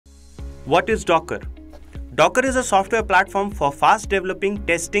What is Docker? Docker is a software platform for fast developing,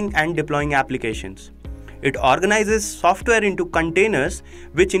 testing, and deploying applications. It organizes software into containers,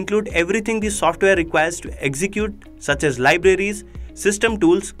 which include everything the software requires to execute, such as libraries, system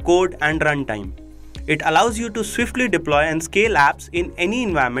tools, code, and runtime. It allows you to swiftly deploy and scale apps in any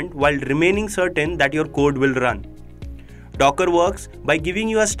environment while remaining certain that your code will run. Docker works by giving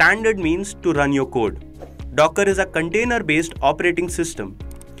you a standard means to run your code. Docker is a container-based operating system.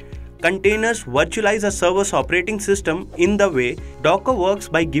 Containers virtualize a server's operating system in the way Docker works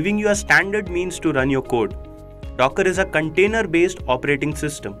by giving you a standard means to run your code. Docker is a container-based operating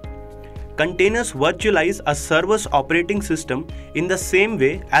system. Containers virtualize a server's operating system in the same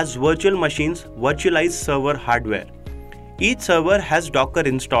way as virtual machines virtualize server hardware. Each server has Docker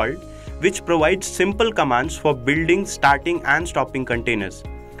installed, which provides simple commands for building, starting, and stopping containers.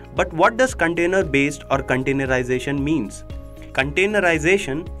 But what does container-based or containerization means?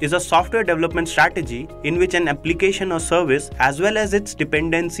 Containerization is a software development strategy in which an application or service as well as its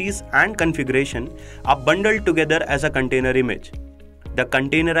dependencies and configuration are bundled together as a container image. The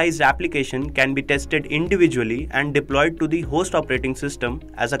containerized application can be tested individually and deployed to the host operating system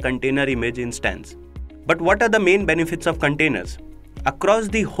as a container image instance. But what are the main benefits of containers? Across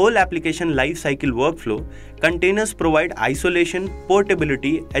the whole application lifecycle workflow, containers provide isolation,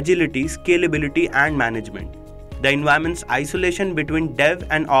 portability, agility, scalability, and management. The environment's isolation between dev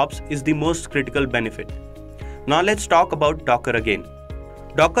and ops is the most critical benefit. Now let's talk about Docker again.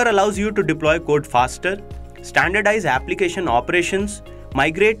 Docker allows you to deploy code faster, standardize application operations,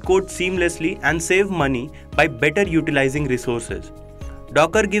 migrate code seamlessly, and save money by better utilizing resources.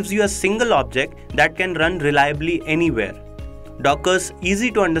 Docker gives you a single object that can run reliably anywhere. Docker's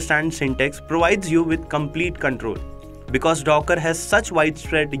easy-to-understand syntax provides you with complete control. Because Docker has such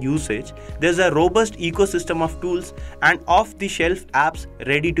widespread usage, there's a robust ecosystem of tools and off-the-shelf apps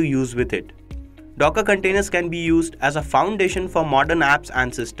ready to use with it. Docker containers can be used as a foundation for modern apps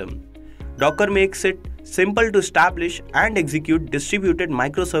and systems. Docker makes it simple to establish and execute distributed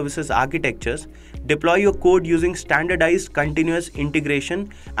microservices architectures, deploy your code using standardized continuous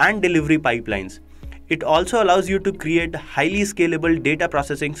integration and delivery pipelines. It also allows you to create highly scalable data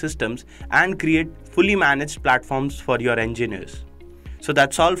processing systems and create fully managed platforms for your engineers. So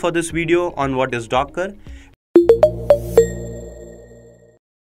that's all for this video on what is Docker.